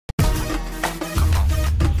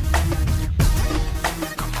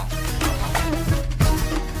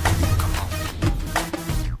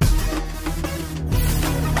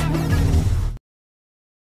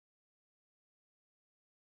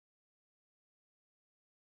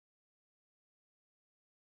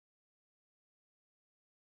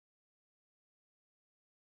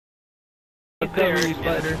there,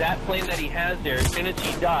 that plane that he has there, as soon as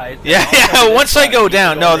he dies... Yeah, yeah, once I go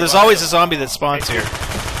down, no, there's always a zombie that spawns here.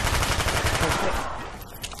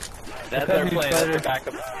 That's our plane, that's our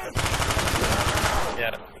backup.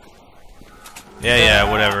 Yeah. Yeah,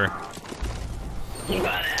 yeah, whatever.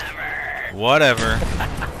 Whatever.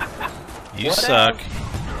 You suck.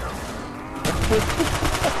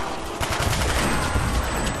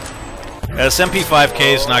 This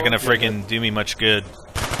MP5K is not gonna freaking do me much good.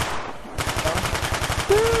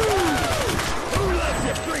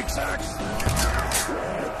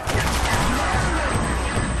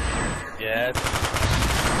 Yeah.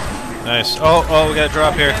 Nice. Oh, oh, we got a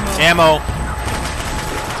drop here. Ammo. All of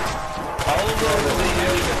those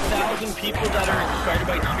 1,000 people that are inspired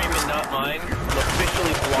by stream and not mine, I'm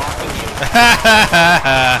officially blocking you.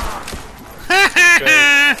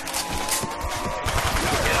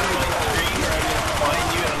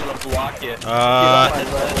 Block it.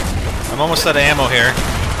 I'm almost out of ammo here. Yeah.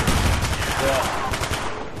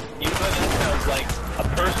 You know that sounds like a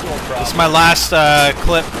personal problem. This is my last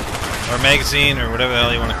clip, or magazine, or whatever the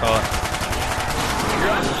hell you want to call it.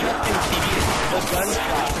 You're on Justin TV, it's a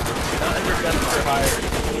gunshot, not under guns for hire.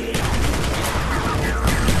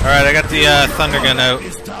 Alright, I got the thunder gun out.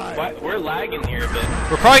 We're lagging here a bit.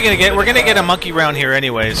 We're gonna get a monkey round here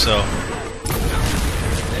anyway, so.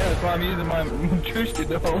 I'm using my Trushka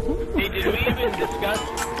though. Hey, did we even discuss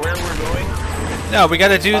where we're going? No, we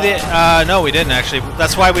gotta do the, no we didn't actually.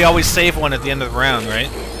 That's why we always save one at the end of the round, right?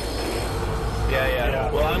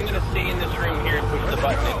 Yeah. Well, I'm gonna stay in this room here and push the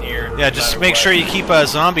button in here. Yeah, just make sure you keep a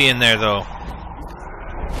zombie in there though.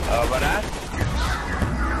 What that?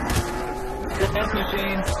 Death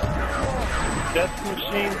machine. Death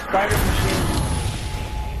machine, spider machine.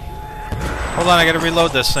 Hold on, I gotta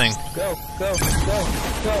reload this thing. Go.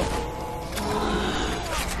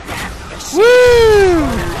 Woo!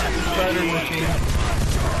 Spider machine.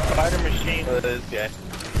 Spider machine. This guy.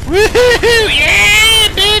 Woohoo! Yeah,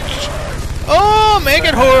 bitch! Oh,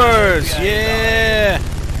 Megan Horrors! Yeah!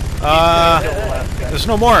 There's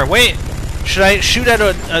no more. Wait! Should I shoot at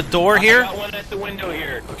a door here? I got one at the window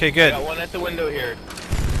here. Okay, good. I got one at the window here.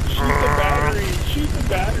 Shoot the battery! Shoot the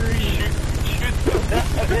battery! Shoot the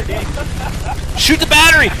battery! Shoot the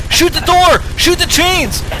battery! Shoot the door! Shoot the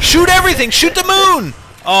chains! Shoot everything! Shoot the moon!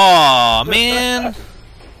 Aw, man!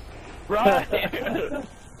 Right!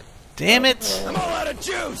 Damn it! I'm all out of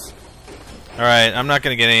juice. All right, I'm not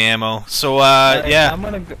gonna get any ammo. So, yeah.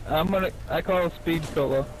 I call it speed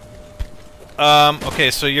cola.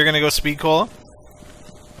 Okay, so you're gonna go speed cola.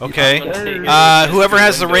 Okay. Whoever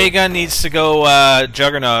has the ray gun needs to go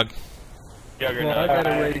Juggernog. Juggernaut. Well, I got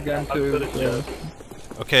a ray gun too. So.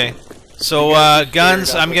 Okay. So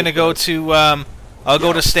guns, I'm gonna go to. I'll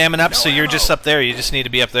go to stamina up. So you're just up there. You just need to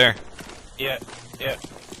be up there. Yeah.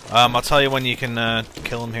 I'll tell you when you can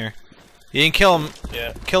kill him here. You can kill him.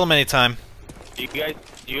 Yeah. Kill him anytime. You guys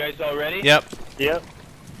all ready? Yep. Yep.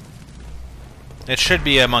 It should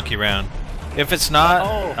be a monkey round. If it's not,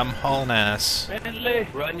 Oh. I'm hauling ass.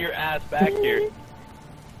 Run your ass back here.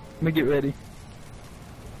 Let me get ready.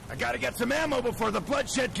 I gotta get some ammo before the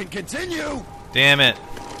bloodshed can continue. Damn it.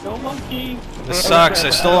 No monkey. This sucks. I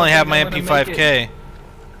still only have my MP5K.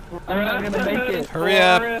 I'm not gonna make it. Hurry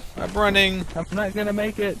up. I'm running. I'm not gonna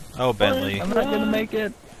make it. Oh, Bentley. I'm not gonna make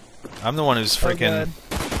it. I'm the one who's freaking.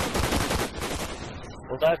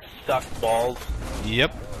 Well, that sucked balls.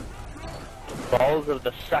 Yep. Balls of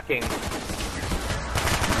the sucking.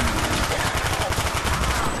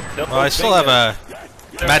 Well, I still have a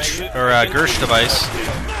match or a Gersh device.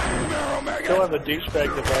 Still have a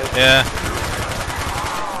douchebag device. Yeah.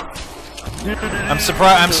 I'm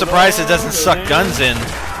surprised it doesn't suck guns in.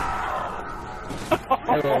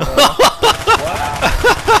 LOL,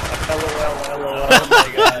 oh my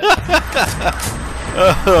god.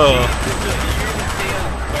 Oh.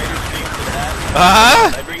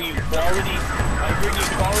 Uh-huh. I bring you quality.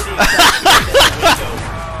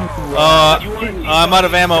 I'm out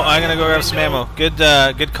of ammo. I'm gonna go grab some ammo. Good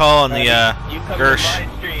call on the Gersh.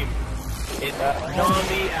 It's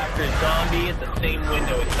zombie after zombie at the same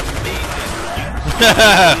window. It's amazing.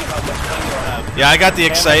 Yeah, I got the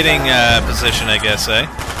exciting position, I guess, eh?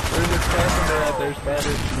 There's a carpenter out there, Spider.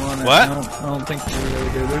 If you want it. What? I don't think you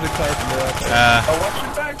really do. There's a carpenter out there.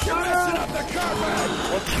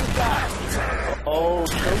 What's your back? What you got? Oh,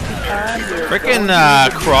 Frickin'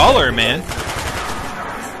 crawler, man.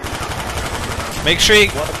 Make sure you.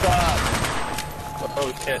 What's up?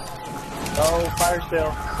 Oh shit. Oh, fire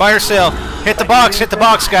sale. Fire sale. Hit the box. Hit the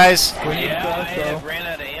box, guys. Yeah, I ran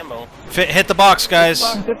out of ammo. Hit the box, guys.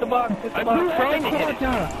 Hit the box. Hit the box. I'm trying to hit it.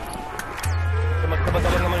 Come on.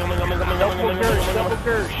 Double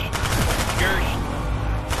Gersh. Gersh.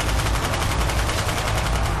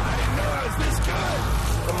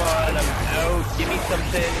 Come on, I'm out. Give me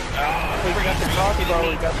something. We got the crossbow.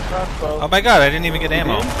 We got the crossbow. Oh my god, I didn't even get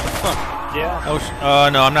ammo. Fuck. Yeah. Oh,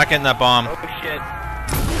 no, I'm not getting that bomb. Oh shit.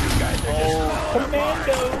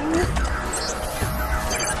 Commando.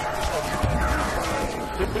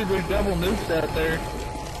 Dude, there's double nukes out there.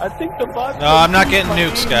 I think the bot. No, I'm not getting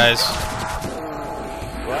nukes, guys.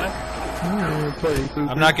 What?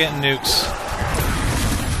 I'm not getting nukes.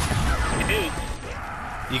 Dude.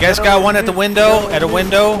 You guys got one at the window? At a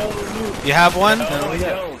window? You have one? No, we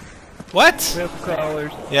don't. What? We have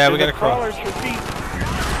crawlers. Yeah, we got a crawler. Oh,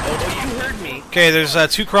 you heard me. Okay, there's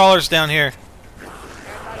 2 crawlers down here.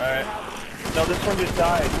 Alright. No, this one just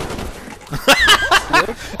died.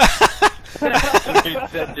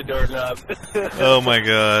 Set the doorknob. Oh my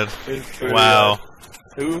god. Wow.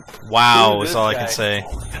 Who? Wow Who is this all I guy? can say.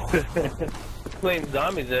 Playing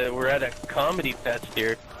zombies. We're at a comedy fest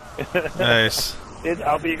here. Nice.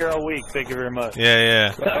 I'll be here all week. Thank you very much.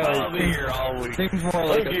 Yeah, I'll be here all week. Seems more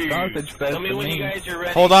like a sausage fest Tell me to when me. you guys are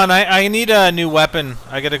ready. Hold on, I need a new weapon.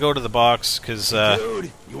 I gotta go to the box, cause,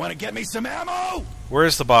 Dude, you want to get me some ammo?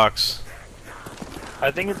 where's the box? I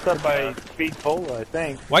think it's up by Speed Cola, I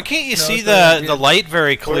think. Why can't you see it's right the light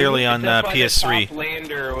very clearly on It's up the PS3? top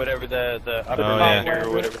lander or whatever, the upper Oh, lander yeah.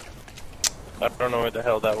 or whatever. I don't know where the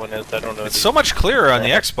hell that one is. I don't know. It's so much clearer on the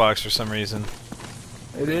Xbox for some reason.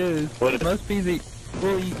 It is. What It must be the.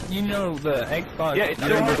 Well, you know the Xbox. Yeah, it's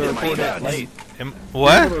you're able to still record hard at to late.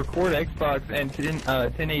 What? You're able to record Xbox and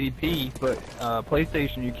 1080p, but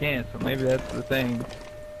PlayStation you can't. So maybe that's the thing.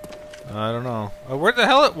 I don't know. Where the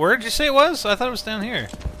hell? Where did you say it was? I thought it was down here.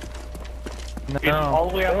 It's No. all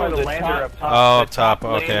the way up by the lander up top. Oh, The up top.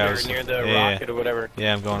 Okay, I lander was. near the Yeah, rocket or whatever.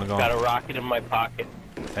 yeah, I'm going. Got a rocket in my pocket.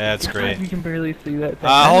 That's great. You can barely see that. Thing.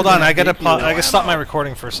 Hold on. I gotta Ridiculous. I gotta stop my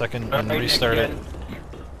recording for a second and restart it.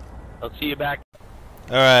 I'll see you back.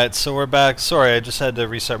 Alright, so we're back. Sorry, I just had to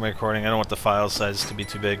restart my recording. I don't want the file size to be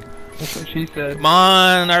too big. That's what she said. Come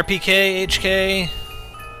on, RPK, HK.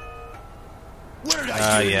 Where did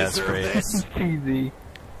I Yeah, deserve that's great. this? Easy.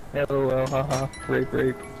 LOL, haha.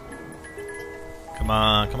 Rape. Come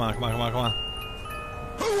on.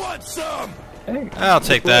 Who wants some? Hey, I'll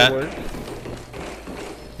take this that. will work.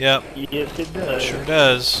 Yep, Yes, it does. sure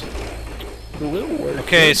does. The will work.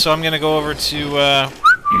 Okay, so I'm gonna go over to,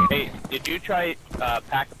 Hey, did you try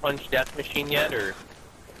Pack-a-Punch Death Machine yet, or?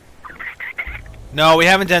 No, we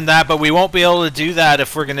haven't done that, but we won't be able to do that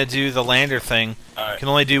if we're gonna do the lander thing. Alright. Can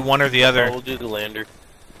only do one or the Oh, other, we'll do the lander.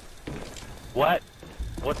 What?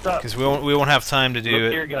 What's up? because we won't have time to do Look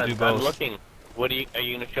it. here, guys. Do I'm both. looking. What are you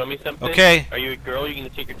gonna show me something? Okay. Are you a girl? Are you gonna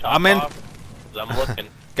take your top I'm in- off? 'Cause I'm looking.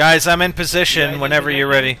 Guys, I'm in position whenever you're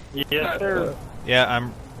ready. Yes, sir. Yeah,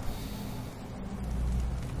 I'm.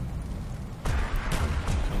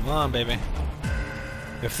 Come on, baby.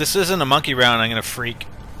 If this isn't a monkey round, I'm gonna freak.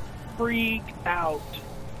 Freak out.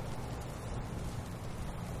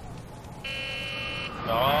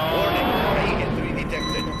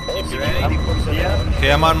 Yeah.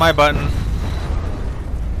 Okay, I'm on my button.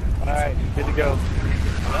 Alright, good to go.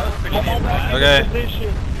 That was pretty damn fast. Okay.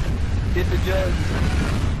 Position. Get the jug.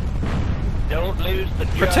 Don't lose the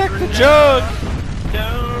Protect the juggernaut. jug!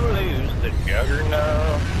 Don't lose the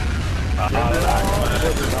juggernaut.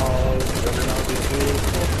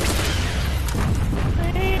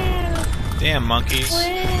 Damn monkeys.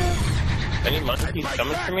 Any monkeys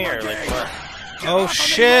coming for me or like what? Oh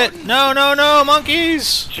shit! No,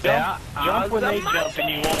 monkeys! Jump when they jump and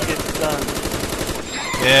you won't get stunned.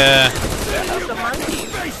 Yeah. The monkeys.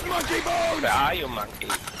 Space monkey mode! Ah, you monkeys.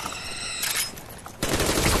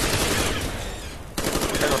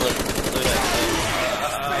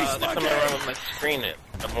 They're coming around with my screen.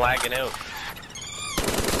 I'm lagging out.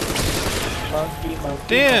 Monkey.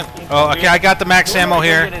 Damn. Oh, okay. I got the max ammo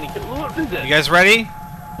here. You guys ready?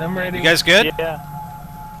 I'm ready. You guys good? Yeah.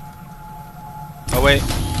 Oh wait.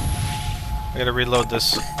 I gotta reload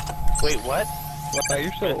this. Wait, what? Wow,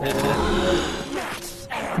 you're so old.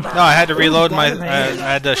 No, I had to reload my. I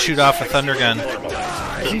had to shoot off a thunder gun.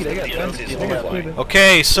 Gee, they got guns. They got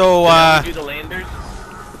Okay, so Do the landers?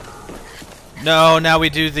 no, now we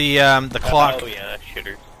do the clock. Oh yeah,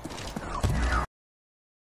 shitter.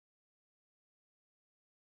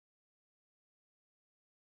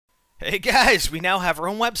 Hey guys, we now have our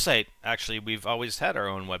own website. Actually, we've always had our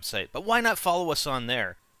own website, but why not follow us on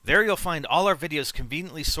there? There you'll find all our videos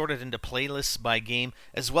conveniently sorted into playlists by game,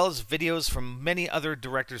 as well as videos from many other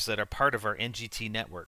directors that are part of our NGT network.